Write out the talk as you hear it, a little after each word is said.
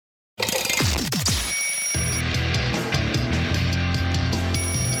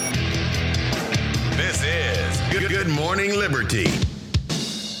Morning Liberty.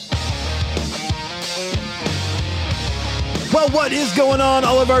 Well, what is going on,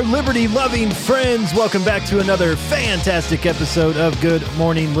 all of our liberty-loving friends? Welcome back to another fantastic episode of Good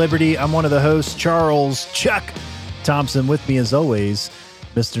Morning Liberty. I'm one of the hosts, Charles Chuck Thompson. With me, as always,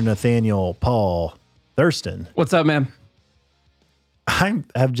 Mr. Nathaniel Paul Thurston. What's up, man? I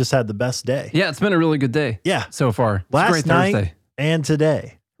have just had the best day. Yeah, it's been a really good day. Yeah. So far. Last Great night Thursday. and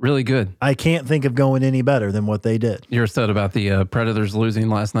today. Really good. I can't think of going any better than what they did. You're upset about the Predators losing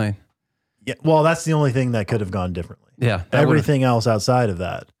last night? Yeah. Well, that's the only thing that could have gone differently. Yeah. Everything else outside of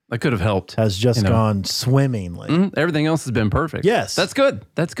that could have helped. has just gone swimmingly. Mm-hmm. Everything else has been perfect. Yes. That's good.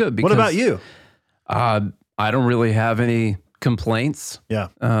 That's good. What about you? I don't really have any complaints. Yeah.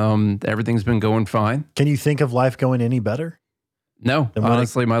 Everything's been going fine. Can you think of life going any better? No.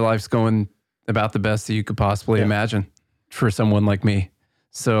 Honestly, my life's going about the best that you could possibly imagine for someone like me.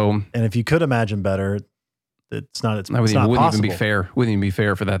 So, and if you could imagine better, it's not wouldn't possible. even be fair. Wouldn't even be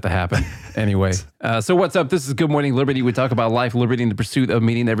fair for that to happen. Anyway, so what's up? This is Good Morning Liberty. We talk about life, liberty, and the pursuit of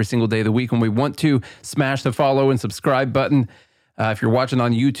meaning every single day of the week. When we want to, smash the follow and subscribe button. If you're watching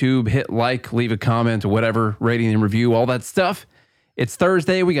on YouTube, hit like, leave a comment, or whatever, rating and review, all that stuff. It's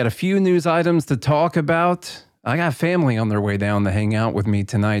Thursday. We got a few news items to talk about. I got family on their way down to hang out with me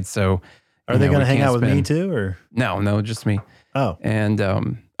tonight. So, are they going to hang out with me too, or no, just me. Oh, and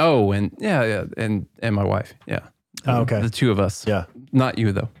and my wife. Yeah. Oh, okay. The two of us. Yeah. Not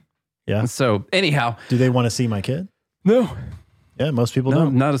you though. Yeah. So anyhow, do they want to see my kid? No. Yeah, most people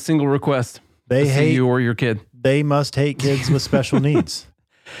don't. Not a single request. They hate see you or your kid. They must hate kids with special needs.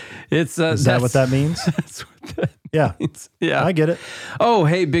 Is that what that means? That's what that means. Yeah. I get it. Oh,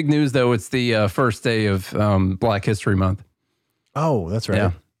 hey, big news though. It's the first day of Black History Month. Oh, that's right.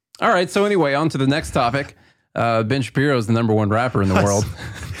 Yeah. All right. So anyway, on to the next topic. Ben Shapiro is the number one rapper in the world.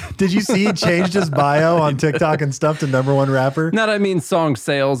 Did you see he changed his bio on TikTok and stuff to number one rapper? Not, I mean, song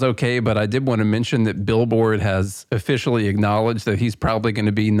sales, okay, but I did want to mention that Billboard has officially acknowledged that he's probably going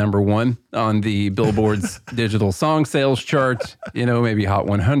to be number one on the Billboard's digital song sales chart, maybe Hot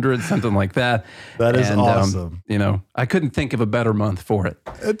 100, something like that. That is awesome. I couldn't think of a better month for it.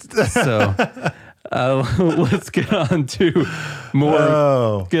 So let's get on to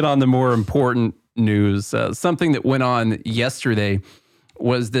more important news. Something that went on yesterday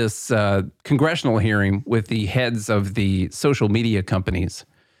was this congressional hearing with the heads of the social media companies.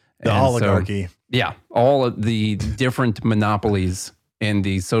 The oligarchy. All of the different monopolies in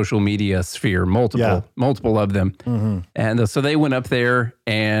the social media sphere, multiple of them. Mm-hmm. And so they went up there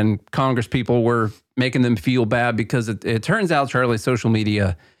and Congress people were making them feel bad because it turns out, Charlie, social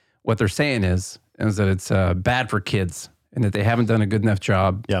media, what they're saying is that it's bad for kids and that they haven't done a good enough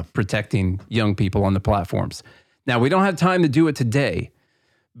job protecting young people on the platforms. Now, we don't have time to do it today,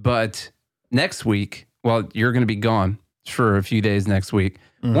 but next week, you're going to be gone for a few days next week.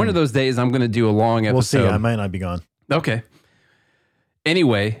 Mm-hmm. One of those days, I'm going to do a long episode. We'll see. I might not be gone. Okay.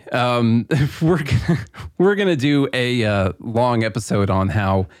 Anyway, we're going to do a long episode on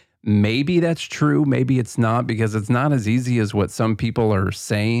how maybe that's true, maybe it's not, because it's not as easy as what some people are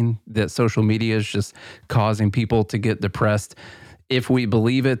saying, that social media is just causing people to get depressed. If we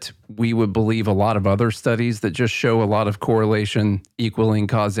believe it, we would believe a lot of other studies that just show a lot of correlation equaling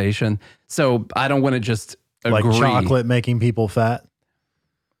causation. So I don't want to just agree. Like chocolate making people fat?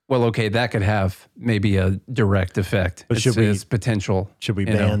 Well, okay, that could have maybe a direct effect. But it's potential. Should we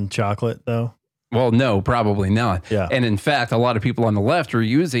ban chocolate, though? Well, no, probably not. Yeah. And in fact, a lot of people on the left are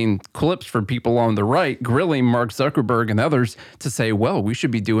using clips from people on the right, grilling Mark Zuckerberg and others to say, well, we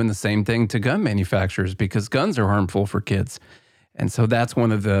should be doing the same thing to gun manufacturers because guns are harmful for kids. And so that's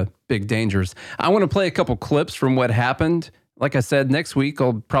one of the big dangers. I want to play a couple clips from what happened. Like I said, next week,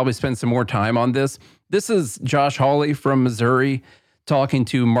 I'll probably spend some more time on this. This is Josh Hawley from Missouri talking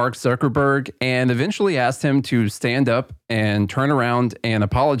to Mark Zuckerberg and eventually asked him to stand up and turn around and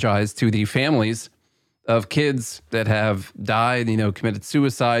apologize to the families of kids that have died, committed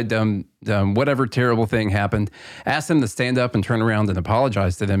suicide, done whatever terrible thing happened. Asked him to stand up and turn around and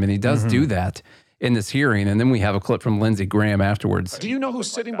apologize to them. And he does do that in this hearing. And then we have a clip from Lindsey Graham afterwards. Do you know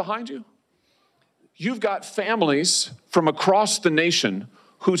who's sitting behind you? You've got families from across the nation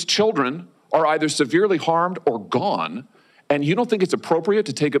whose children are either severely harmed or gone. And you don't think it's appropriate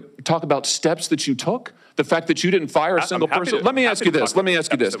to talk about steps that you took? The fact that you didn't fire a single person? Let me ask you this.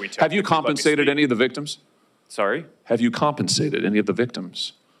 Have you compensated any of the victims? Sorry? Have you compensated any of the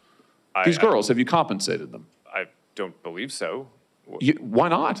victims? These girls, have you compensated them? I don't believe so. Why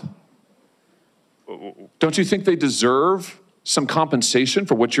not? Don't you think they deserve some compensation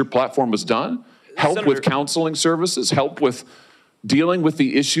for what your platform has done? Help with counseling services, help with dealing with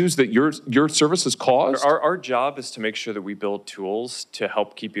the issues that your service has caused? Our job is to make sure that we build tools to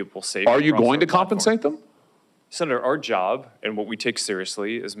help keep people safe. Are you across going our to platform. compensate them? Senator, our job and what we take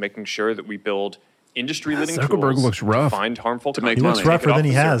seriously is making sure that we build industry-leading Zuckerberg tools looks rough. to find harmful To make content, money. He looks rougher than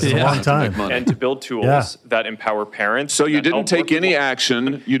he has in a long time. and to build tools Yeah. that empower parents. So you that didn't help take any working-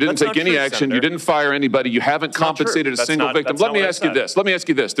 action. You didn't That's take not any true, action. Senator. You didn't fire anybody. You haven't not true. compensated a That's single not- victim. that's Let not me what I ask you said. this. Let me ask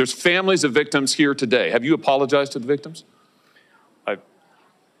you this. There's families of victims here today. Have you apologized to the victims?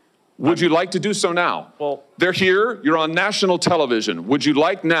 Would you like to do so now? Well- they're here. You're on national television. Would you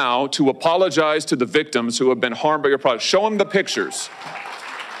like now to apologize to the victims who have been harmed by your product? Show them the pictures.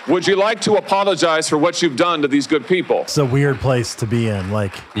 Would you like to apologize for what you've done to these good people? It's a weird place to be in.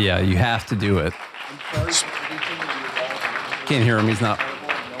 Like, Yeah, you have to do it. Can't hear him. He's not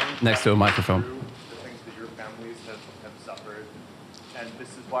next to a microphone. The things that your families have suffered, and this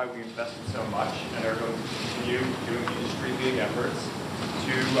is why we invested so much and are going to continue doing industry-leading efforts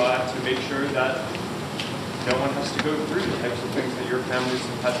to make sure that no one has to go through the types of things that your families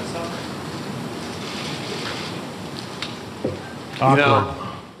have had to suffer. awkward. You know,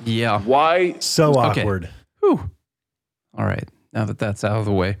 Yeah. why? So Okay. awkward. Whew. All right. Now that that's out of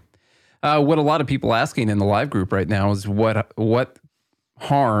the way, what a lot of people asking in the live group right now is what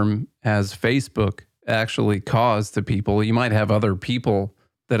harm has Facebook actually caused to people? You might have other people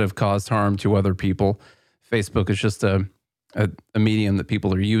that have caused harm to other people. Facebook is just a medium that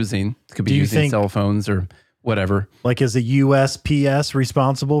people are using. It could be Do you using think- cell phones or whatever. Like, is the USPS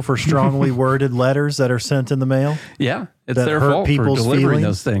responsible for strongly worded letters that are sent in the mail? Yeah, it's That their hurt fault for people's delivering feelings?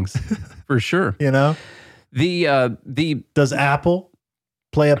 those things, for sure. You know, The does Apple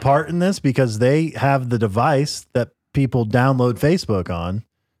play a part in this because they have the device that people download Facebook on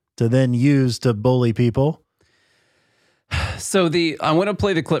to then use to bully people? So I want to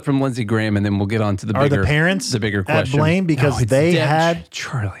play the clip from Lindsey Graham, and then we'll get on to the Are bigger, the parents the bigger at question. blame because it's they had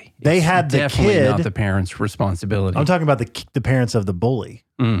Charlie. they it's had the definitely kid- not the parents' responsibility. I'm talking about the parents of the bully.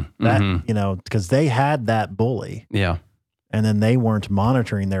 That mhm. you know, because they had that bully, Yeah, and then they weren't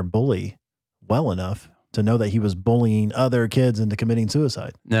monitoring their bully well enough to know that he was bullying other kids into committing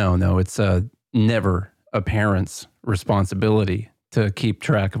suicide. no, it's never a parent's responsibility to keep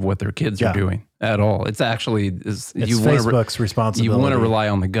track of what their kids Yeah. are doing at all. It's actually It's you want Facebook's to responsibility. you want to rely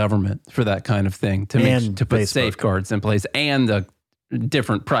on the government for that kind of thing to And to put Facebook. safeguards in place, and the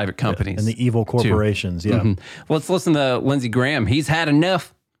different private companies and the evil corporations. Yeah. Mhm. Let's listen to Lindsey Graham. He's had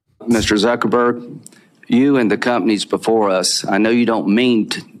enough. Mr. Zuckerberg, you and the companies before us, I know you don't mean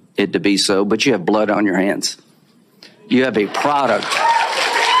it to be so, but you have blood on your hands. You have a product.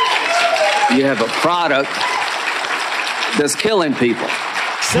 You have a product that's killing people.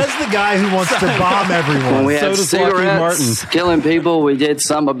 Says the guy who wants to bomb When everyone. we So had does Lockheed cigarettes killing people, we did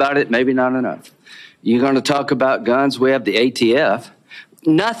some about it, maybe not enough. You're going to talk about guns, we have the ATF.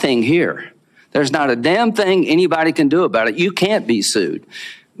 Nothing here. There's not a damn thing anybody can do about it. You can't be sued.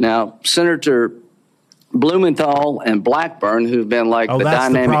 Now, Senator Blumenthal and Blackburn, who've been like Oh, the that's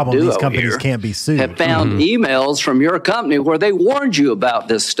the dynamic problem. duo These companies here, can't be sued. have found emails from your company where they warned you about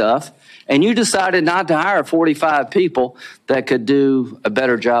this stuff, and you decided not to hire 45 people that could do a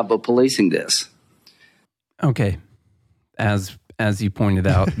better job of policing this. Okay. As you pointed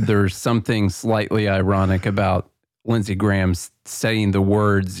out, there's something slightly ironic about Lindsey Graham saying the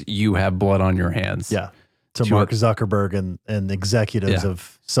words, "You have blood on your hands." Yeah. To To Mark a- Zuckerberg and executives Yeah.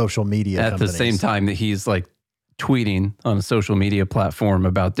 of social media At companies. the same time that he's like tweeting on a social media platform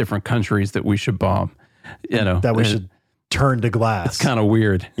about different countries that we should bomb, you know, that we should turn to glass. It's kind of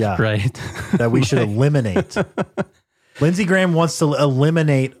weird. Yeah. Right. that we should eliminate. Lindsey Graham wants to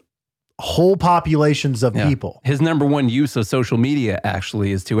eliminate whole populations of Yeah. people. His number one use of social media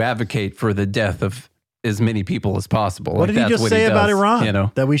actually is to advocate for the death of as many people as possible. What did he just say about Iran? You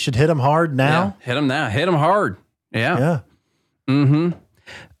know, That we should hit them hard now? hit him now, hit him hard. Yeah. Yeah. Mm-hmm.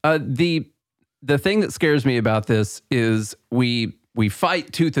 The thing that scares me about this is we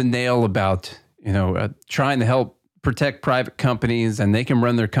fight tooth and nail about trying to help protect private companies, and they can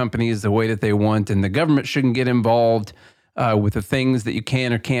run their companies the way that they want, and the government shouldn't get involved with the things that you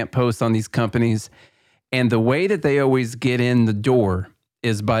can or can't post on these companies. And the way that they always get in the door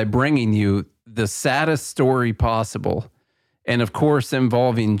is by bringing you the saddest story possible, and of course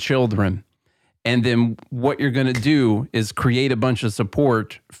involving children. And then what you're going to do is create a bunch of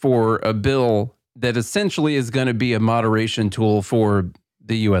support for a bill that essentially is going to be a moderation tool for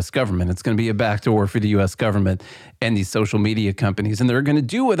the U.S. government. It's going to be a backdoor for the U.S. government and these social media companies. And they're going to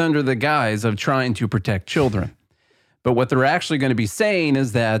do it under the guise of trying to protect children. But what they're actually going to be saying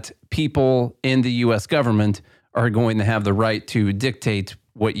is that people in the U.S. government are going to have the right to dictate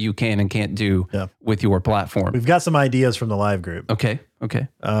what you can and can't do with your platform. We've got some ideas from the live group. Okay.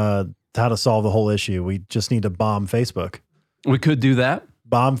 How to solve the whole issue. We just need to bomb Facebook. We could do that.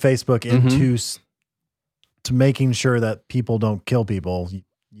 Bomb Facebook into to making sure that people don't kill people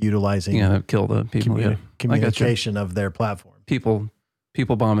utilizing kill the people. Communication of their platform. People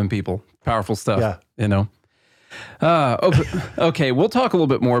bombing people. Powerful stuff. Yeah. You know. Okay, we'll talk a little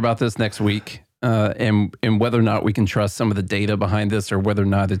bit more about this next week, and whether or not we can trust some of the data behind this, or whether or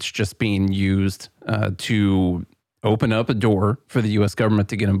not it's just being used to open up a door for the U.S. government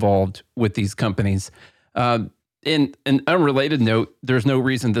to get involved with these companies. In an unrelated note, there's no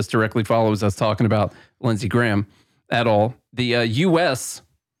reason this directly follows us talking about Lindsey Graham at all. The U.S.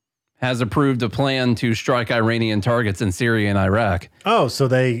 has approved a plan to strike Iranian targets in Syria and Iraq. Oh, so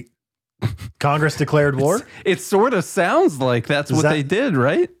Congress declared war? It sort of sounds like that's what they did,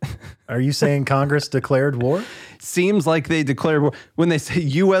 right? Are you saying Congress declared war? Seems like they declared war. When they say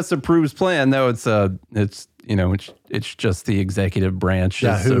U.S. approves plan, no, it's just the executive branch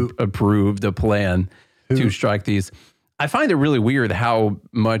approved a plan to strike these. I find it really weird how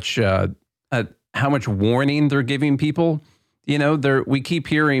much warning they're giving people. We keep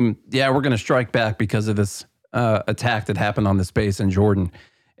hearing, we're going to strike back because of this attack that happened on this base in Jordan.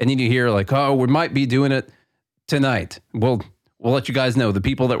 And then you hear like, oh, we might be doing it tonight. We'll let you guys know. The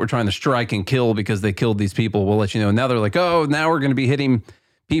people that we're trying to strike and kill because they killed these people, we'll let you know. Now they're like, oh, now we're going to be hitting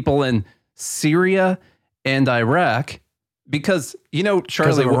people in Syria and Iraq because, Charlie.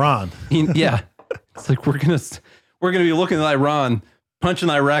 Because of Iran. Yeah. It's like we're gonna be looking at Iran, punching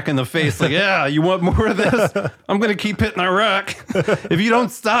Iraq in the face, like, yeah, you want more of this? I'm gonna keep hitting Iraq if you don't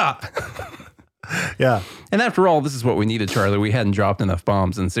stop. Yeah. And after all, this is what we needed, Charlie. We hadn't dropped enough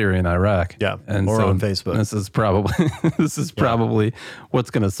bombs in Syria and Iraq. Yeah. And or so on Facebook. This is probably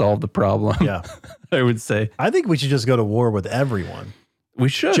what's gonna solve the problem. Yeah. I would say. I think we should just go to war with everyone. We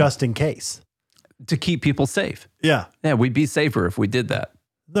should. Just in case. To keep people safe. Yeah. Yeah, we'd be safer if we did that.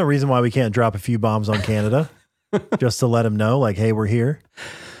 No reason why we can't drop a few bombs on Canada just to let them know, like, hey, we're here.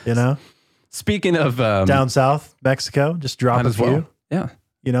 Speaking of down south, Mexico, just drop a few. Well. Yeah.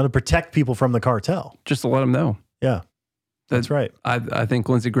 To protect people from the cartel. Just to let them know. Yeah. That's right. I think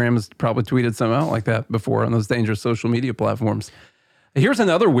Lindsey Graham has probably tweeted something out like that before on those dangerous social media platforms. Here's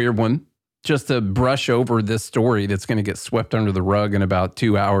another weird one, just to brush over this story that's going to get swept under the rug in about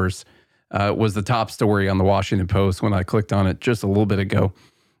 2 hours. Was the top story on the Washington Post when I clicked on it just a little bit ago.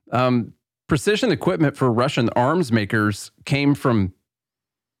 Precision equipment for Russian arms makers came from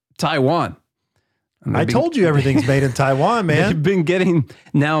Taiwan. I told you everything's made in Taiwan, man. They've been getting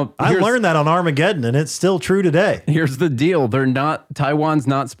now. I learned that on Armageddon, and it's still true today. Here's the deal: Taiwan's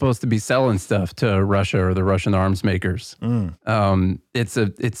not supposed to be selling stuff to Russia or the Russian arms makers.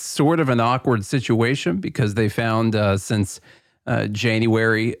 It's sort of an awkward situation because they found since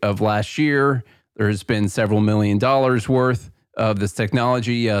January of last year, there's been several $1 million worth of this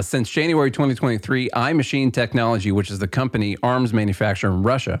technology. Since January 2023, iMachine Technology, which is the company arms manufacturer in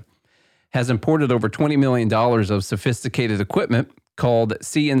Russia, has imported over $20 million of sophisticated equipment called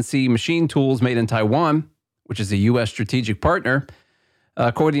CNC machine tools made in Taiwan, which is a U.S. strategic partner.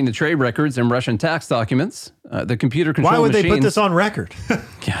 According to trade records and Russian tax documents, the computer controlled machines... Why would they put this on record?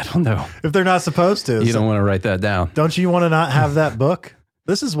 Yeah, I don't know. If they're not supposed to. You don't want to write that down. Don't you want to not have that book?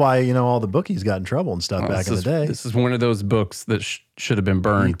 This is why, all the bookies got in trouble and stuff back in the day. This is one of those books that should have been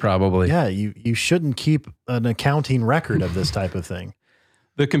burned, probably. Yeah, you shouldn't keep an accounting record of this type of thing.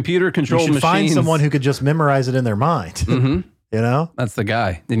 The computer-controlled machines... You should find someone who could just memorize it in their mind. Mm-hmm. That's the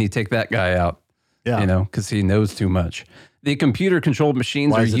guy. Then you take that guy out. Yeah. Because he knows too much. The computer-controlled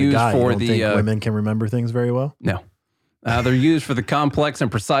machines are used for the... Think women can remember things very well? No. They're used for the complex and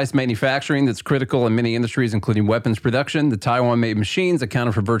precise manufacturing that's critical in many industries, including weapons production. The Taiwan-made machines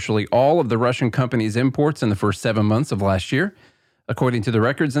accounted for virtually all of the Russian company's imports in the first 7 months of last year. According to the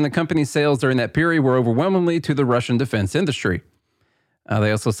records, and the company's sales during that period were overwhelmingly to the Russian defense industry.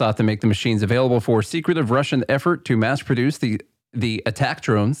 They also sought to make the machines available for a secretive Russian effort to mass produce the attack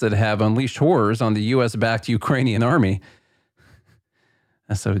drones that have unleashed horrors on the U.S.-backed Ukrainian army.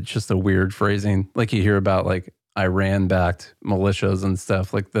 So it's just a weird phrasing, like you hear about like Iran-backed militias and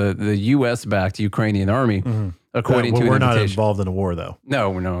stuff, like the U.S.-backed Ukrainian army, according to we're not involved in a war, though. No,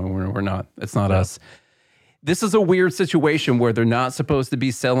 we're not. It's not us. This is a weird situation where they're not supposed to be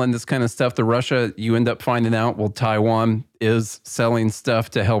selling this kind of stuff to Russia. You end up finding out, well, Taiwan is selling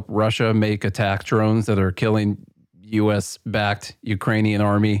stuff to help Russia make attack drones that are killing U.S.-backed Ukrainian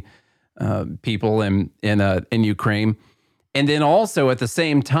army people in Ukraine. And then also at the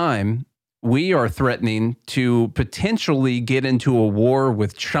same time, we are threatening to potentially get into a war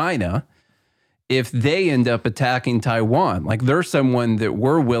with China if they end up attacking Taiwan. Like they're someone that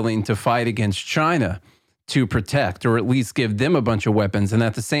we're willing to fight against China to protect, or at least give them a bunch of weapons. And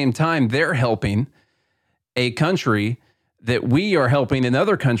at the same time, they're helping a country that we are helping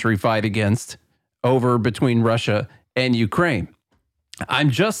another country fight against over between Russia and Ukraine.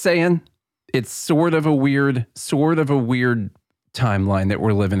 I'm just saying it's sort of a weird timeline that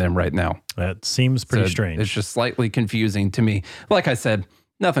we're living in right now. That seems pretty strange. It's just slightly confusing to me. Like I said,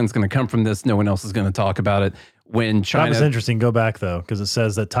 nothing's going to come from this. No one else is going to talk about it. When China... That was interesting. Go back, though, because it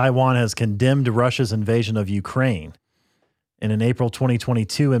says that Taiwan has condemned Russia's invasion of Ukraine and in April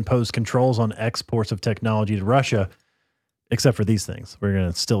 2022 imposed controls on exports of technology to Russia, except for these things. We're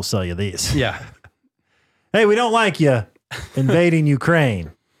going to still sell you these. Yeah. Hey, we don't like you invading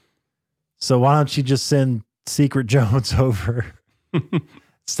Ukraine. So why don't you just send Secret Jones over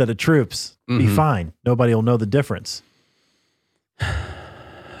instead of troops? Be fine. Nobody will know the difference.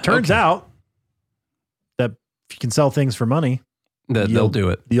 Turns out that if you can sell things for money, they'll do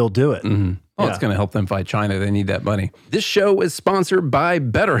it. You'll do it. Mm-hmm. Well, it's going to help them fight China. They need that money. This show is sponsored by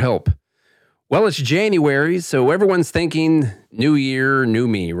BetterHelp. Well, it's January, so everyone's thinking new year, new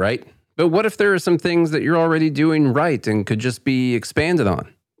me, right? But what if there are some things that you're already doing right and could just be expanded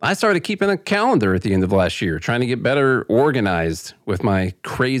on? I started keeping a calendar at the end of last year, trying to get better organized with my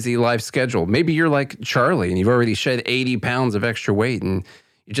crazy life schedule. Maybe you're like Charlie and you've already shed 80 pounds of extra weight and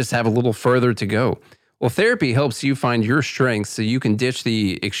you just have a little further to go. Well, therapy helps you find your strengths so you can ditch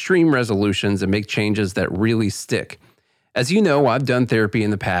the extreme resolutions and make changes that really stick. As you know, I've done therapy in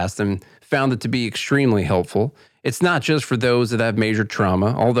the past and found it to be extremely helpful. It's not just for those that have major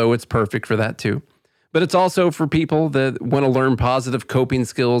trauma, although it's perfect for that too. But it's also for people that want to learn positive coping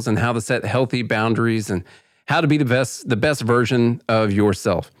skills and how to set healthy boundaries and how to be the best version of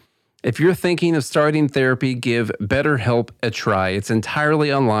yourself. If you're thinking of starting therapy, give BetterHelp a try. It's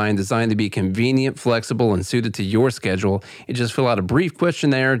entirely online, designed to be convenient, flexible, and suited to your schedule. You just fill out a brief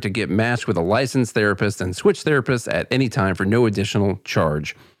questionnaire to get matched with a licensed therapist and switch therapists at any time for no additional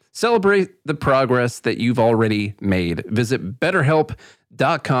charge. Celebrate the progress that you've already made. Visit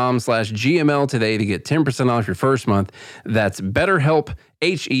BetterHelp.com/GML today to get 10% off your first month. That's BetterHelp,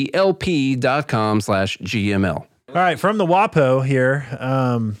 HELP.com/GML. All right, from the WAPO here,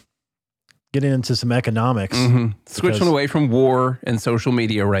 getting into some economics. Switching away from war and social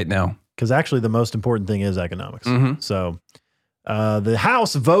media right now. Because actually the most important thing is economics. So the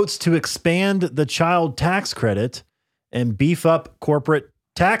House votes to expand the child tax credit and beef up corporate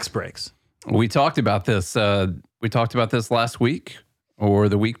tax breaks. We talked about this. We talked about this last week or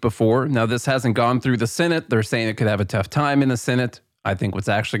the week before. Now, this hasn't gone through the Senate. They're saying it could have a tough time in the Senate. I think what's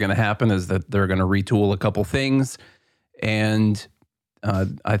actually going to happen is that they're going to retool a couple things. And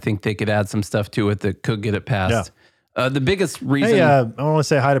I think they could add some stuff to it that could get it passed. Yeah. The biggest reason... Hey, I want to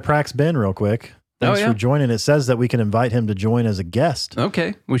say hi to Prax Ben real quick. Thanks for joining. It says that we can invite him to join as a guest.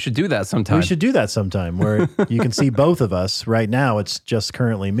 Okay. We should do that sometime. We should do that sometime where you can see both of us. Right now, it's just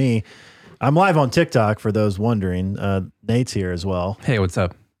currently me. I'm live on TikTok for those wondering. Nate's here as well. Hey, what's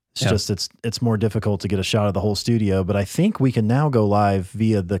up? It's just it's more difficult to get a shot of the whole studio, but I think we can now go live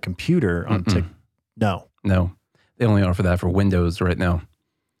via the computer on TikTok. No. They only offer that for Windows right now.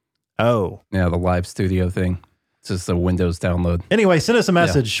 Oh. Yeah, the live studio thing. It's just a Windows download. Anyway, send us a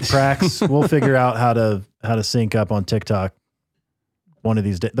message, Prax. We'll figure out how to sync up on TikTok one of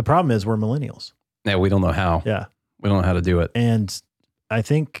these days. The problem is we're millennials. Yeah, we don't know how. Yeah. We don't know how to do it. And I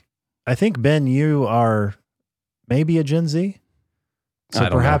think Ben, you are maybe a Gen Z. So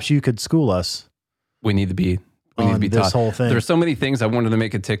perhaps you could school us. We need to be taught this whole thing. There's so many things I wanted to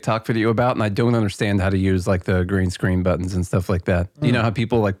make a TikTok video about, and I don't understand how to use like the green screen buttons and stuff like that. You know how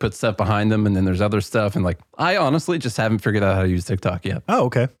people like put stuff behind them, and then there's other stuff, and like I honestly just haven't figured out how to use TikTok yet. Oh,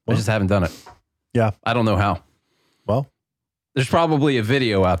 okay. Well, I just haven't done it. Yeah, I don't know how. Well, there's probably a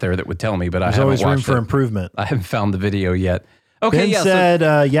video out there that would tell me, but I haven't watched it. There's always room for improvement. I haven't found the video yet. Okay, Ben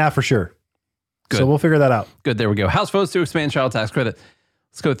said, yeah, for sure. Good. So we'll figure that out. Good. There we go. House votes to expand child tax credit.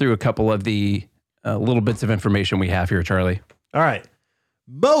 Let's go through a couple of the little bits of information we have here, Charlie. All right.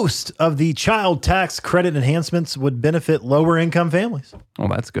 Most of the child tax credit enhancements would benefit lower income families. Well,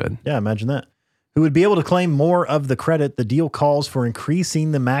 that's good. Yeah, imagine that. Who would be able to claim more of the credit. The deal calls for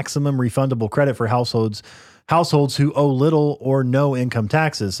increasing the maximum refundable credit for households who owe little or no income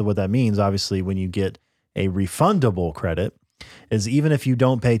taxes. So what that means, obviously, when you get a refundable credit, is even if you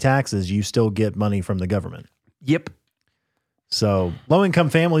don't pay taxes, you still get money from the government. Yep. So low-income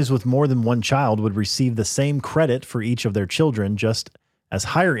families with more than one child would receive the same credit for each of their children, just as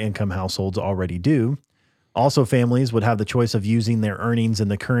higher-income households already do. Also, families would have the choice of using their earnings in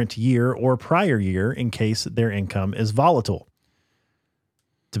the current year or prior year in case their income is volatile.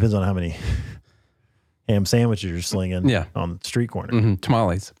 Depends on how many ham sandwiches you're slinging on the street corner.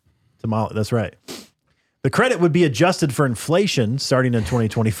 Tamales. That's right. The credit would be adjusted for inflation starting in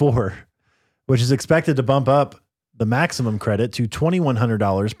 2024, which is expected to bump up the maximum credit to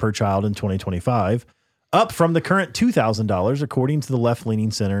 $2,100 per child in 2025, up from the current $2,000, according to the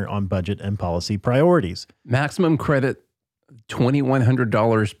left-leaning Center on Budget and Policy Priorities. Maximum credit,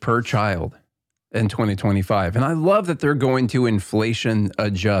 $2,100 per child in 2025. And I love that they're going to inflation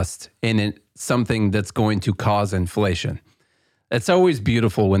adjust in something that's going to cause inflation. It's always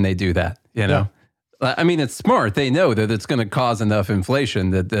beautiful when they do that, you know? Yeah. I mean, it's smart. They know that it's going to cause enough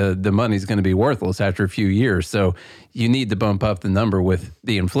inflation that the money's going to be worthless after a few years. So you need to bump up the number with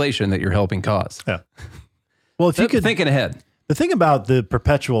the inflation that you're helping cause. Yeah. Well, if you could... Thinking ahead. The thing about the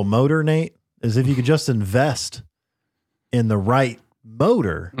perpetual motor, Nate, is if you could just invest in the right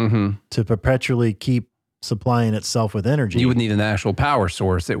motor to perpetually keep supplying itself with energy. You would need an actual power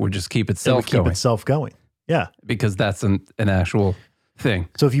source that would just keep itself going. Keep itself going. Yeah. Because that's an actual thing.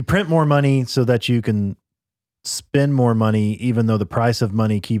 So if you print more money so that you can spend more money, even though the price of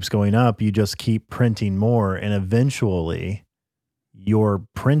money keeps going up, you just keep printing more. And eventually you're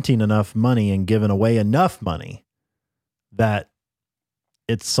printing enough money and giving away enough money that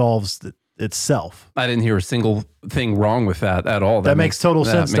it solves itself. I didn't hear a single thing wrong with that at all. That makes total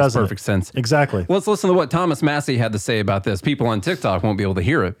sense, doesn't it? Perfect sense. Exactly. Let's listen to what Thomas Massey had to say about this. People on TikTok won't be able to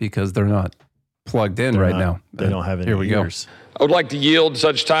hear it because they're not plugged in now. They don't have any Here we ears. go. I would like to yield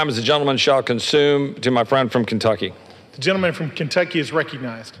such time as the gentleman shall consume to my friend from Kentucky. The gentleman from Kentucky is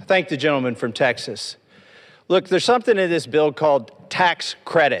recognized. Thank the gentleman from Texas. Look, there's something in this bill called tax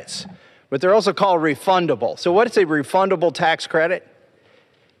credits, but they're also called refundable. So what is a refundable tax credit?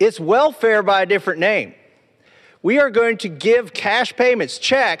 It's welfare by a different name. We are going to give cash payments,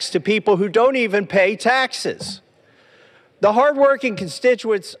 checks, to people who don't even pay taxes. The hardworking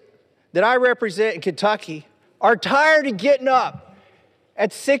constituents that I represent in Kentucky are tired of getting up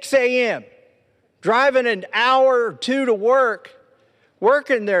at 6 a.m., driving an hour or two to work,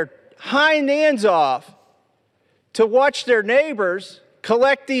 working their hind ends off to watch their neighbors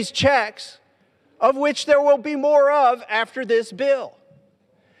collect these checks, of which there will be more of after this bill.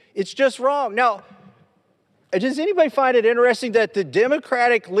 It's just wrong. Now, does anybody find it interesting that the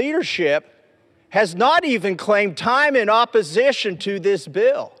Democratic leadership has not even claimed time in opposition to this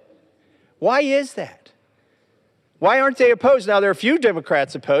bill? Why is that? Why aren't they opposed? Now, there are a few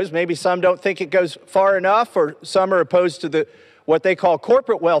Democrats opposed. Maybe some don't think it goes far enough, or some are opposed to what they call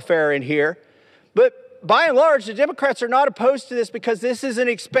corporate welfare in here. But by and large, the Democrats are not opposed to this because this is an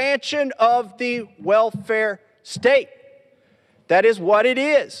expansion of the welfare state. That is what it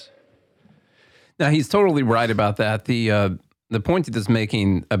is. Now, he's totally right about that. The point that he's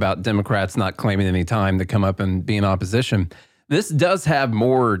making about Democrats not claiming any time to come up and be in opposition, this does have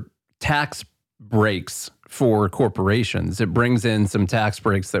more tax breaks for corporations. It brings in some tax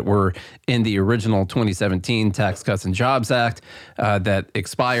breaks that were in the original 2017 Tax Cuts and Jobs Act that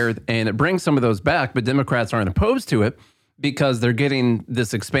expired, and it brings some of those back, but Democrats aren't opposed to it because they're getting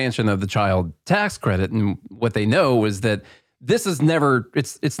this expansion of the child tax credit. And what they know is that this is never,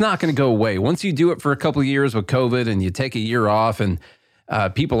 it's not going to go away. Once you do it for a couple of years with COVID and you take a year off and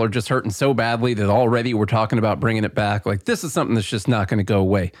people are just hurting so badly that already we're talking about bringing it back, like this is something that's just not going to go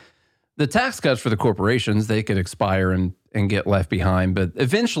away. The tax cuts for the corporations, they could expire and get left behind. But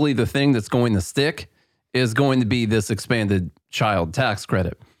eventually the thing that's going to stick is going to be this expanded child tax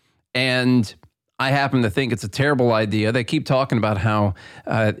credit. And I happen to think it's a terrible idea. They keep talking about how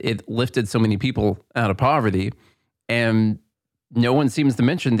it lifted so many people out of poverty. And no one seems to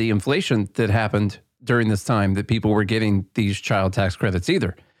mention the inflation that happened during this time that people were getting these child tax credits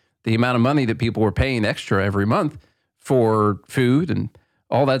either. The amount of money that people were paying extra every month for food and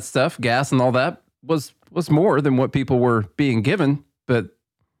all that stuff, gas and all that, was more than what people were being given, but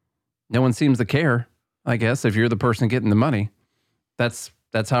no one seems to care, I guess, if you're the person getting the money. That's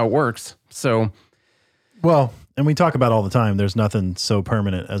how it works. So, well, and we talk about all the time, there's nothing so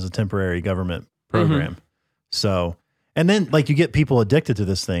permanent as a temporary government program. So, and then like you get people addicted to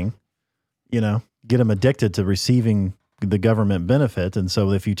this thing, get them addicted to receiving the government benefit. And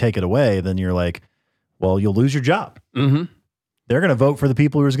so if you take it away, then you're like, well, you'll lose your job. They're going to vote for the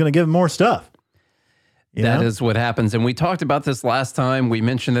people who are going to give them more stuff. That is what happens. And we talked about this last time. We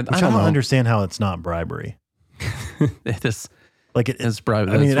mentioned it. I don't understand how it's not bribery. It is. Like it is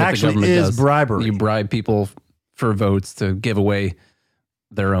bribery. I mean, it actually is bribery. You bribe people for votes to give away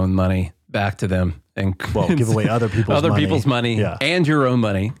their own money back to them and give away other people's money and your own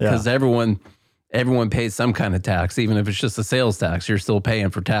money, because everyone pays some kind of tax, even if it's just a sales tax. You're still paying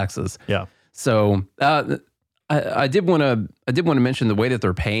for taxes. Yeah. So I did want to mention the way that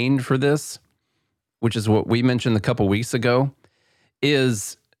they're paying for this. which is what we mentioned a couple weeks ago,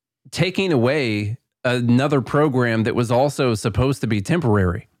 is taking away another program that was also supposed to be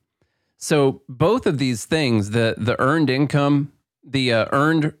temporary. So both of these things, the earned income, the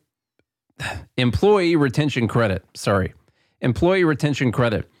earned employee retention credit,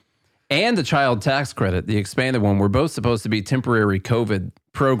 and the child tax credit, the expanded one, were both supposed to be temporary COVID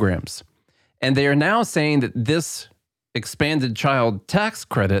programs. And they are now saying that this expanded child tax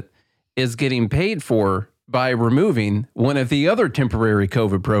credit is getting paid for by removing one of the other temporary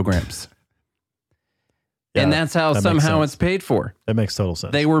COVID programs. Yeah, and that's how somehow it's paid for. That makes total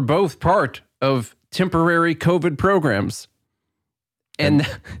sense. They were both part of temporary COVID programs. And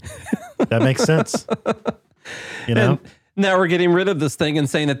that makes sense. You know? And now we're getting rid of this thing and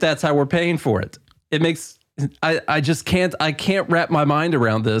saying that that's how we're paying for it. It makes, I can't wrap my mind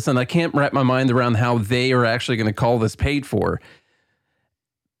around this, and I can't wrap my mind around how they are actually going to call this paid for.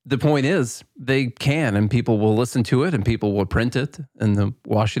 The point is, they can, and people will listen to it, and people will print it, and the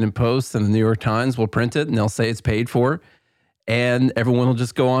Washington Post and the New York Times will print it, and they'll say it's paid for, and everyone will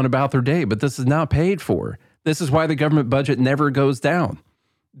just go on about their day. But this is not paid for. This is why the government budget never goes down.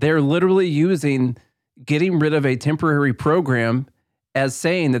 They're literally using getting rid of a temporary program as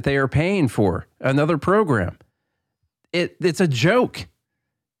saying that they are paying for another program. It's a joke.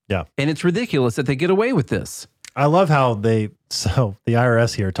 Yeah. And it's ridiculous that they get away with this. I love how the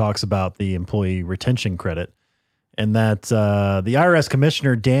IRS here talks about the employee retention credit, and that the IRS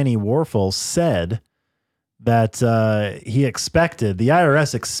Commissioner Danny Warfel said that the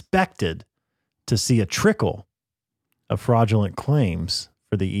IRS expected to see a trickle of fraudulent claims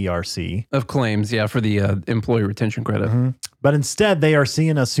for the ERC. Of claims, yeah, for the employee retention credit. Mm-hmm. But instead, they are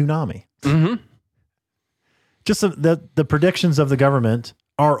seeing a tsunami. Mm-hmm. Just the predictions of the government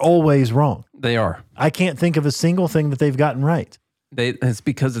are always wrong. They are. I can't think of a single thing that they've gotten right. It's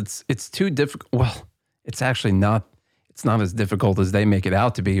because it's too difficult. Well, it's actually not. It's not as difficult as they make it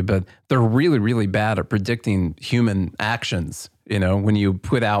out to be, but they're really, really bad at predicting human actions. You know, when you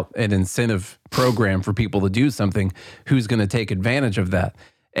put out an incentive program for people to do something, who's going to take advantage of that?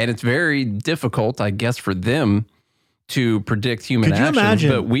 And it's very difficult, I guess, for them to predict human actions. Imagine,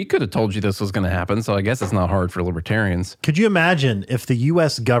 but we could have told you this was going to happen, so I guess it's not hard for libertarians. Could you imagine if the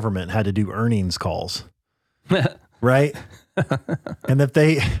U.S. government had to do earnings calls, right? And that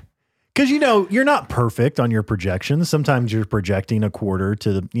because, you know, you're not perfect on your projections. Sometimes you're projecting a quarter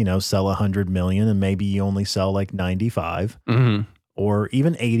to, you know, sell 100 million, and maybe you only sell like 95 or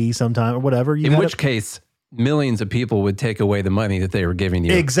even 80 sometime or whatever. In which case, millions of people would take away the money that they were giving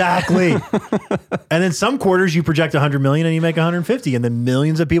you. Exactly. And then some quarters you project 100 million and you make 150, and then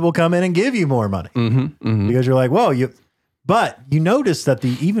millions of people come in and give you more money because you're like, whoa, but you notice that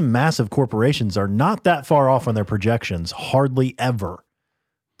even massive corporations are not that far off on their projections, hardly ever.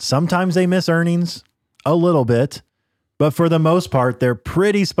 Sometimes they miss earnings a little bit, but for the most part, they're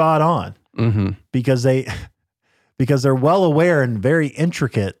pretty spot on because they're well aware and very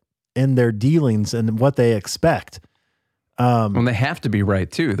intricate in their dealings and what they expect. Well, they have to be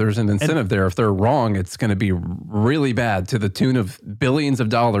right too. There's an incentive there. If they're wrong, it's going to be really bad, to the tune of billions of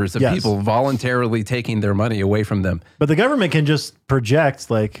dollars of people voluntarily taking their money away from them. But the government can just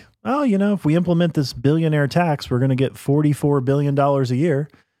project like, oh, you know, if we implement this billionaire tax, we're going to get $44 billion a year.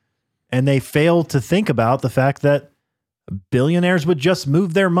 And they fail to think about the fact that billionaires would just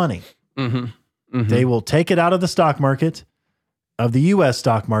move their money. They will take it out of the stock market, of the U.S.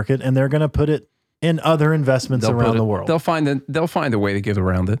 stock market, and they're going to put it in other investments around the world. They'll find a way to get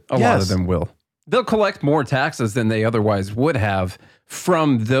around it. A lot of them will. They'll collect more taxes than they otherwise would have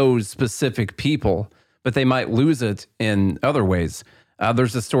from those specific people, but they might lose it in other ways.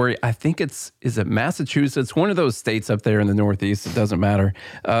 There's a story, I think is it Massachusetts? One of those states up there in the Northeast, it doesn't matter,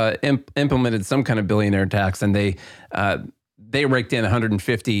 implemented some kind of billionaire tax, and they raked in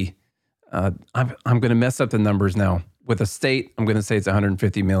 150, I'm going to mess up the numbers now. With a state, I'm going to say it's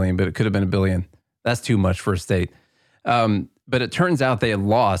 150 million, but it could have been $1 billion. That's too much for a state. But it turns out they had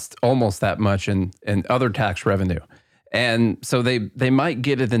lost almost that much in other tax revenue. And so they might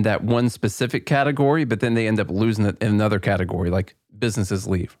get it in that one specific category, but then they end up losing it in another category, like businesses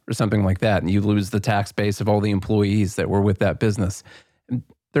leave or something like that. And you lose the tax base of all the employees that were with that business. And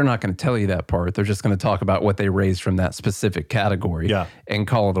they're not going to tell you that part. They're just going to talk about what they raised from that specific category and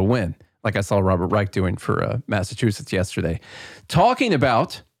call it a win. Like I saw Robert Reich doing for Massachusetts yesterday. Talking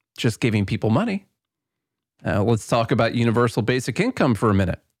about just giving people money. Let's talk about universal basic income for a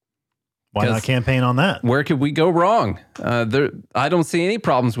minute. Why not campaign on that? Where could we go wrong? I don't see any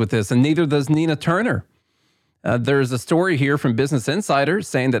problems with this, and neither does Nina Turner. There's a story here from Business Insider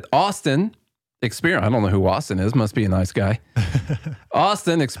saying that Austin I don't know who Austin is. Must be a nice guy.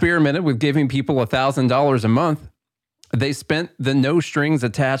 Austin experimented with giving people $1,000 a month. They spent the no strings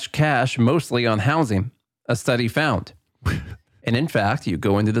attached cash mostly on housing, a study found. And in fact, you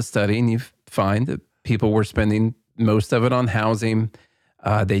go into the study and you find that people were spending most of it on housing.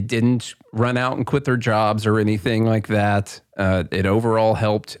 They didn't run out and quit their jobs or anything like that. It overall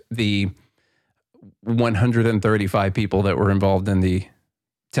helped the 135 people that were involved in the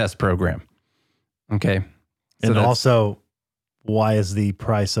test program. Okay. So and also, why is the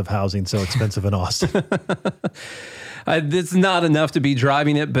price of housing so expensive in Austin? It's not enough to be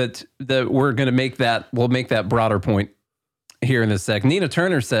driving it, but we're going to make that, we'll make that broader point here in a sec. Nina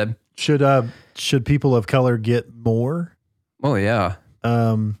Turner said, should people of color get more? Well, yeah.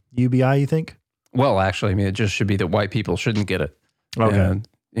 UBI, you think? Well, actually, I mean, it just should be that white people shouldn't get it. Okay.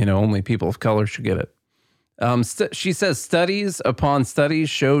 And, only people of color should get it. She says studies upon studies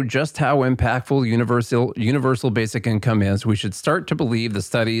show just how impactful universal basic income is. We should start to believe the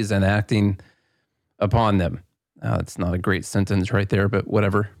studies and acting upon them. It's not a great sentence right there, but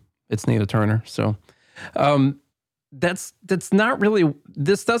whatever. It's Nina Turner. So that's not really,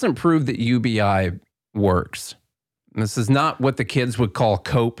 this doesn't prove that UBI works. And this is not what the kids would call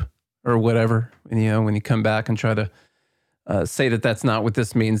COPE or whatever. And, when you come back and try to say that that's not what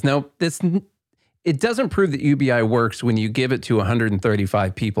this means. No, it doesn't prove that UBI works when you give it to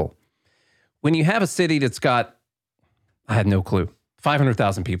 135 people. When you have a city that's got, I had no clue,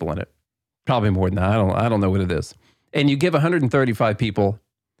 500,000 people in it, probably more than that. I don't know what it is. And you give 135 people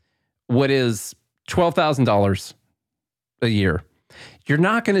what is $12,000 a year. You're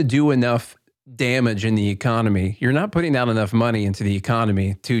not going to do enough damage in the economy. You're not putting out enough money into the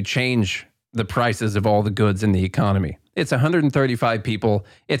economy to change the prices of all the goods in the economy. It's 135 people.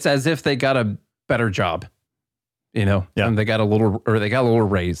 It's as if they got a better job, and they got a little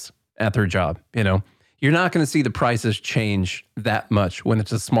raise at their job. You're not going to see the prices change that much when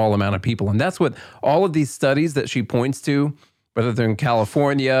it's a small amount of people. And that's what all of these studies that she points to, whether they're in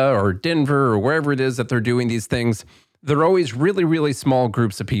California or Denver or wherever it is that they're doing these things, they're always really, really small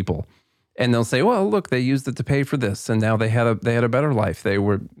groups of people. And they'll say, well, look, they used it to pay for this, and now they had a better life. They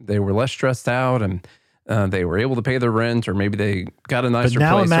were less stressed out, and they were able to pay their rent, or maybe they got a nicer but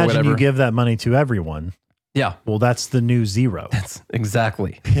now place or imagine whatever. You give that money to everyone. Yeah. Well, that's the new zero. That's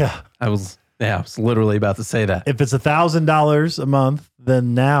exactly. Yeah. I was literally about to say that. If it's $1,000 a month,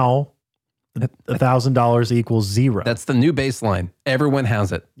 then now $1,000 equals zero. That's the new baseline. Everyone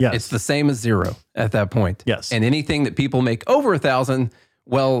has it. Yes. It's the same as zero at that point. Yes. And anything that people make over 1,000,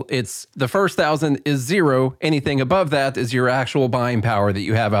 well, it's the first 1,000 is zero. Anything above that is your actual buying power that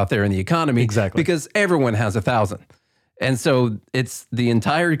you have out there in the economy. Exactly. Because everyone has 1,000. And so it's the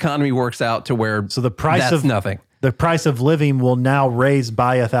entire economy works out to where that's nothing. The price of living will now raise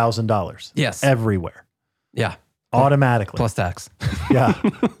by $1,000. Yes. Everywhere. Yeah. Automatically. Plus tax. Yeah.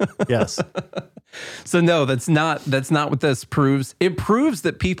 Yes. So no, that's not what this proves. It proves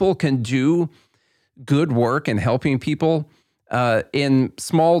that people can do good work in helping people in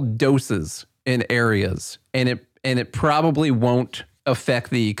small doses in areas, and it probably won't affect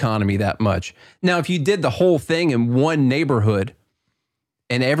the economy that much. Now, if you did the whole thing in one neighborhood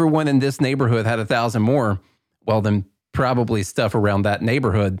and everyone in this neighborhood had 1,000 more, well, then probably stuff around that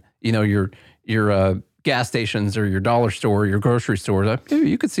neighborhood, your gas stations or your dollar store, your grocery store,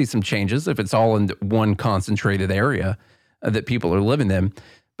 you could see some changes if it's all in one concentrated area that people are living in.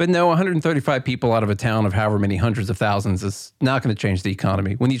 But no, 135 people out of a town of however many hundreds of thousands is not going to change the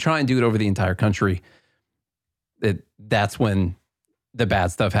economy. When you try and do it over the entire country, that's when the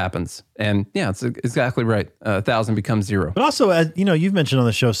bad stuff happens. And yeah, it's exactly right. 1,000 becomes zero. But also, as you've mentioned on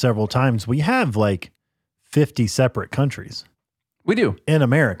the show several times, we have like 50 separate countries. We do. In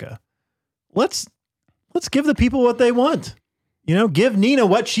America. Let's give the people what they want. Give Nina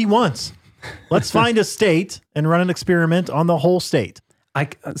what she wants. Let's find a state and run an experiment on the whole state.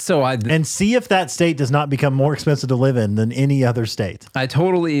 And see if that state does not become more expensive to live in than any other state. I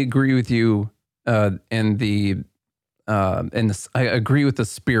totally agree with you I agree with the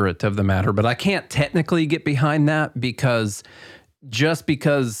spirit of the matter, but I can't technically get behind that because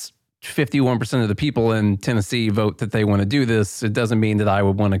 51% of the people in Tennessee vote that they want to do this, it doesn't mean that I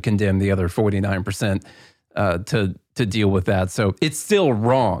would want to condemn the other 49% to deal with that. So it's still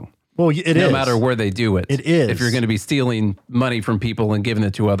wrong. Well, it is. No matter where they do it. It is. If you're going to be stealing money from people and giving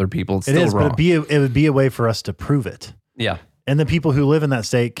it to other people, it's still wrong. But it would be a way for us to prove it. Yeah. And the people who live in that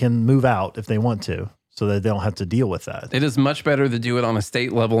state can move out if they want to, so that they don't have to deal with that. It is much better to do it on a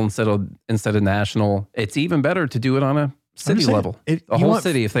state level instead of national. It's even better to do it on a city level. A whole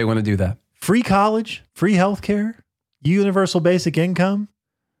city if they want to do that. Free college, free healthcare, universal basic income,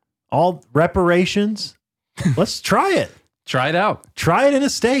 all reparations. Let's try it. Try it out. Try it in a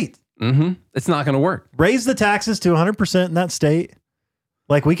state. It's not going to work. Raise the taxes to 100% in that state.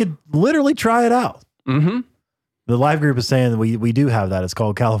 Like, we could literally try it out. The live group is saying that we do have that. It's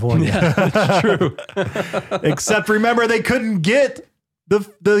called California. Yeah, that's true. Except remember, they couldn't get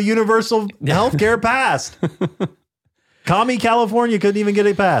the universal health care passed. Commie California couldn't even get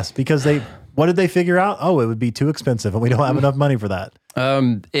it passed because what did they figure out? Oh, it would be too expensive and we don't have enough money for that.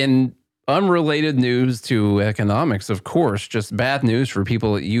 In unrelated news to economics, of course, just bad news for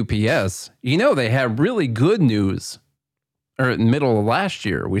people at UPS. You know, they had really good news. Or in the middle of last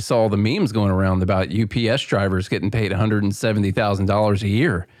year, we saw the memes going around about UPS drivers getting paid $170,000 a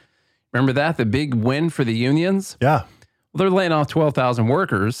year. Remember that? The big win for the unions? Yeah. Well, they're laying off 12,000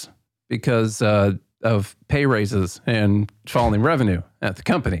 workers because of pay raises and falling revenue at the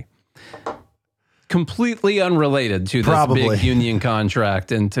company. Completely unrelated to this big union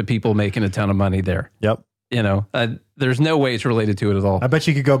contract and to people making a ton of money there. Yep. You know, there's no way it's related to it at all. I bet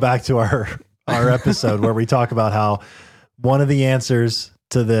you could go back to our episode where we talk about how one of the answers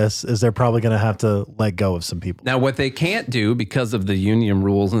to this is they're probably going to have to let go of some people. Now, what they can't do because of the union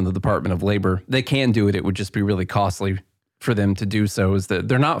rules in the Department of Labor, they can do it. It would just be really costly for them to do so, is that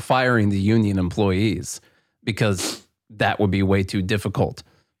they're not firing the union employees because that would be way too difficult.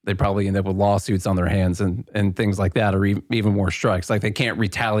 They probably end up with lawsuits on their hands and things like that, or even more strikes. Like, they can't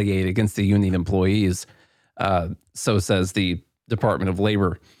retaliate against the union employees. So says the Department of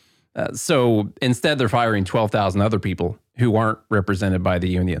Labor. So instead, they're firing 12,000 other people who aren't represented by the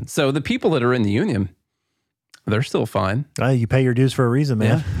union. So the people that are in the union, they're still fine. You pay your dues for a reason,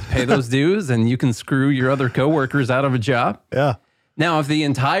 man. Yeah, pay those dues and you can screw your other coworkers out of a job. Yeah. Now, if the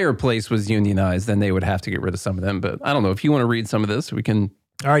entire place was unionized, then they would have to get rid of some of them. But I don't know. If you want to read some of this, we can.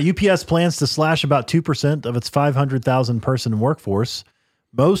 All right. UPS plans to slash about 2% of its 500,000 person workforce.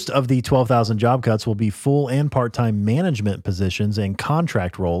 Most of the 12,000 job cuts will be full and part-time management positions and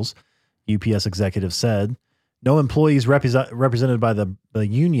contract roles, UPS executives said. No employees represented by the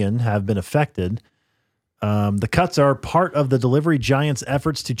union have been affected. The cuts are part of the delivery giant's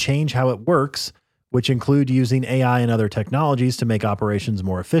efforts to change how it works, which include using AI and other technologies to make operations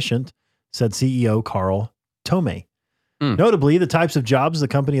more efficient, said CEO Carl Tomé. Notably, the types of jobs the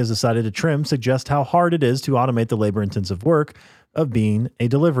company has decided to trim suggest how hard it is to automate the labor-intensive work of being a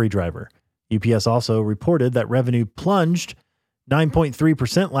delivery driver. UPS also reported that revenue plunged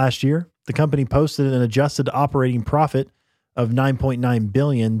 9.3% last year. The company posted an adjusted operating profit of $9.9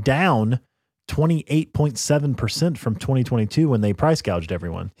 billion, down 28.7% from 2022 when they price gouged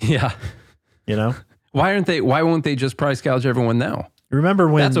everyone. Yeah. You know? Why won't they just price gouge everyone now? Remember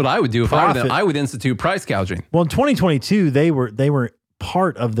when that's what I would do if I were them. I would institute price gouging. Well, in 2022, they were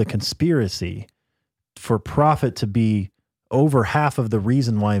part of the conspiracy for profit to be over half of the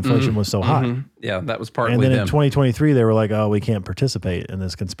reason why inflation was so high. Yeah, that was partly them. And then them. in 2023, they were like, oh, we can't participate in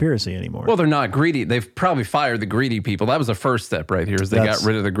this conspiracy anymore. Well, they're not greedy. They've probably fired the greedy people. That was the first step right here, is they got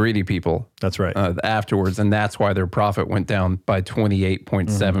rid of the greedy people. That's right. Afterwards, and that's why their profit went down by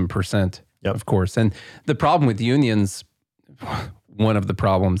 28.7%, of course. And the problem with unions, one of the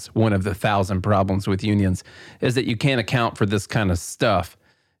 1,000 problems with unions, is that you can't account for this kind of stuff.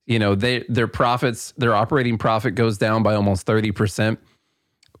 You know, their profits, their operating profit goes down by almost 30%.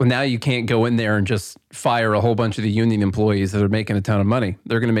 Well, now you can't go in there and just fire a whole bunch of the union employees that are making a ton of money.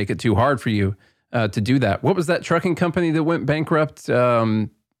 They're going to make it too hard for you to do that. What was that trucking company that went bankrupt?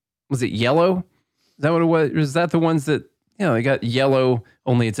 Was it Yellow? Is that what it was? Was that the ones that, you know, they got yellow,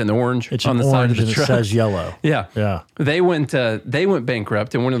 only it's an orange on the side of the truck? It says yellow. Yeah. Yeah. They went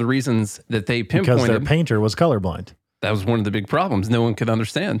bankrupt, and one of the reasons that they pinpointed, because their painter was colorblind. That was one of the big problems. No one could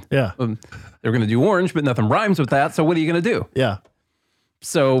understand. Yeah. They're going to do orange, but nothing rhymes with that. So what are you going to do? Yeah.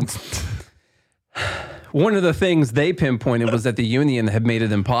 So one of the things they pinpointed was that the union had made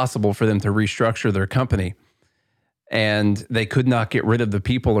it impossible for them to restructure their company. And they could not get rid of the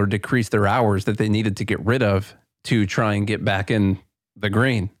people or decrease their hours that they needed to get rid of to try and get back in the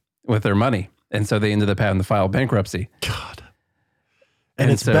green with their money. And so they ended up having to file bankruptcy. God. And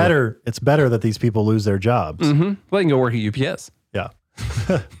it's better that these people lose their jobs. Well, they can go work at UPS. Yeah.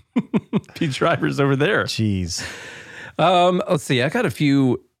 Be drivers over there. Jeez. Let's see. I got a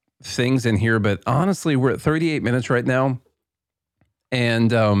few things in here, but honestly, we're at 38 minutes right now.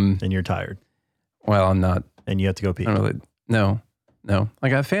 And you're tired. Well, I'm not. And you have to go pee. No. I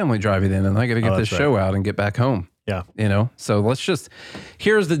got family driving in, and I got to get this show out and get back home. Yeah. You know? So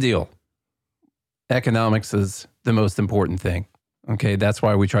here's the deal. Economics is the most important thing. Okay, that's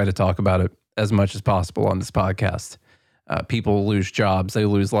why we try to talk about it as much as possible on this podcast. People lose jobs, they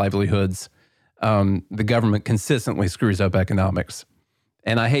lose livelihoods. The government consistently screws up economics.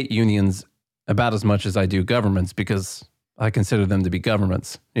 And I hate unions about as much as I do governments because I consider them to be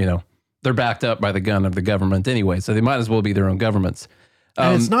governments. You know, they're backed up by the gun of the government anyway, so they might as well be their own governments.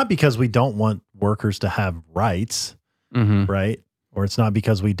 And it's not because we don't want workers to have rights, right? Or it's not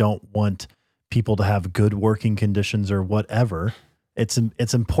because we don't want people to have good working conditions or whatever. It's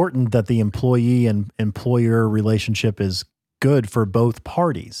important that the employee and employer relationship is good for both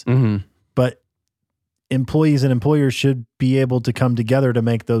parties. But employees and employers should be able to come together to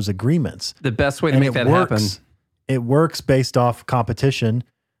make those agreements. The best way to make that happen. It works based off competition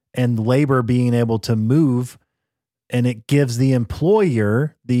and labor being able to move, and it gives the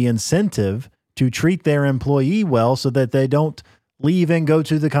employer the incentive to treat their employee well so that they don't leave and go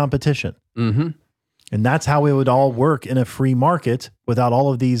to the competition. And that's how it would all work in a free market without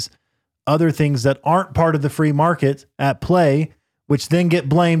all of these other things that aren't part of the free market at play, which then get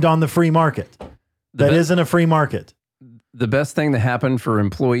blamed on the free market. That isn't a free market. The best thing to happen for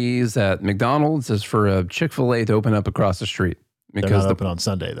employees at McDonald's is for a Chick-fil-A to open up across the street. Because they're not open on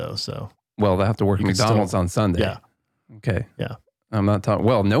Sunday, though. So, well, they have to work at McDonald's on Sunday. Yeah. Okay. Yeah. I'm not talking.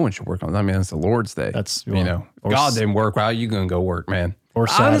 Well, no one should work on. I mean, it's the Lord's Day. That's God didn't work. How are you going to go work, man? Or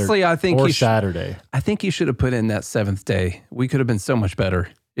Saturday. Honestly, I think Saturday. I think you should have put in that 7th day. We could have been so much better.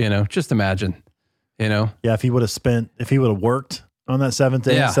 Just imagine. Yeah. If he would have worked on that 7th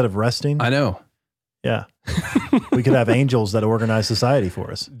day instead of resting. I know. Yeah. We could have angels that organize society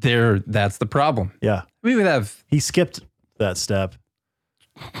for us. That's the problem. Yeah. We would have. He skipped that step.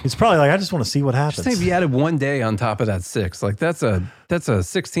 He's probably like, I just want to see what happens. Just think if you added 1 day on top of that 6, like that's a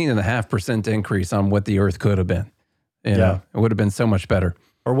 16.5% increase on what the Earth could have been. You know, it would have been so much better.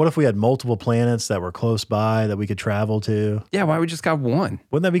 Or what if we had multiple planets that were close by that we could travel to? Yeah, why we just got one?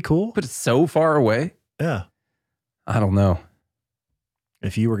 Wouldn't that be cool? But it's so far away. Yeah. I don't know.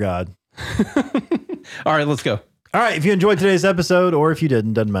 If you were God. All right, let's go. All right, if you enjoyed today's episode, or if you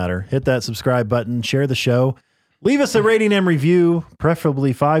didn't, doesn't matter. Hit that subscribe button, share the show. Leave us a rating and review,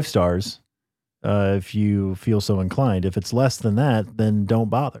 preferably 5 stars, if you feel so inclined. If it's less than that, then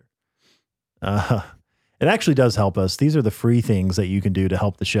don't bother. It actually does help us. These are the free things that you can do to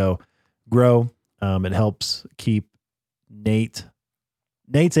help the show grow. It helps keep Nate's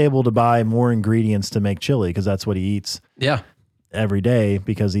able to buy more ingredients to make chili because that's what he eats every day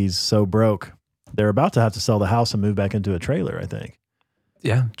because he's so broke. They're about to have to sell the house and move back into a trailer, I think.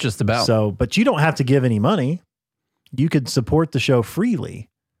 Yeah, just about. So, but you don't have to give any money. You could support the show freely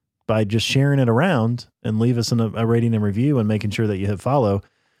by just sharing it around and leave us a rating and review and making sure that you hit follow.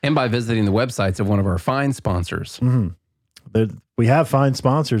 And by visiting the websites of one of our fine sponsors. We have fine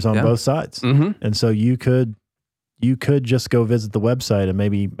sponsors on both sides. And so you could just go visit the website and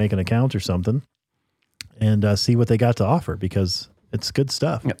maybe make an account or something and see what they got to offer because it's good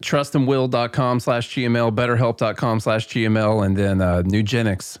stuff. Yeah, trustandwill.com/GML, betterhelp.com/GML, and then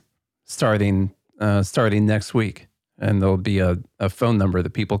Nugenics starting next week. And there'll be a phone number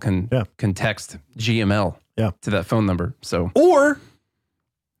that people can text GML to that phone number. So, or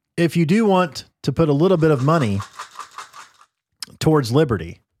if you do want to put a little bit of money towards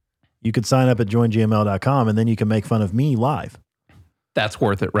liberty, you could sign up at joingml.com and then you can make fun of me live. That's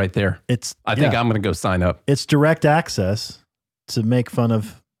worth it right there. I think I'm going to go sign up. It's direct access to make fun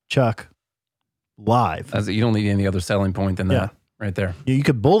of Chuck live. You don't need any other selling point than that right there. You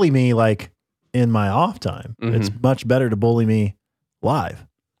could bully me like in my off time. It's much better to bully me live.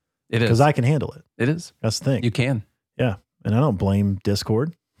 It is. Because I can handle it. It is. That's the thing. You can. Yeah. And I don't blame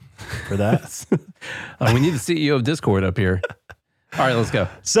Discord for that. We need the CEO of Discord up here. All right, let's go.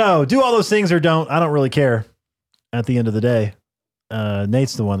 So do all those things or don't. I don't really care at the end of the day.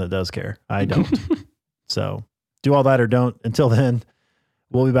 Nate's the one that does care. I don't. So do all that or don't. Until then,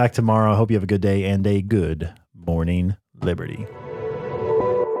 we'll be back tomorrow. I hope you have a good day and a good morning, Liberty.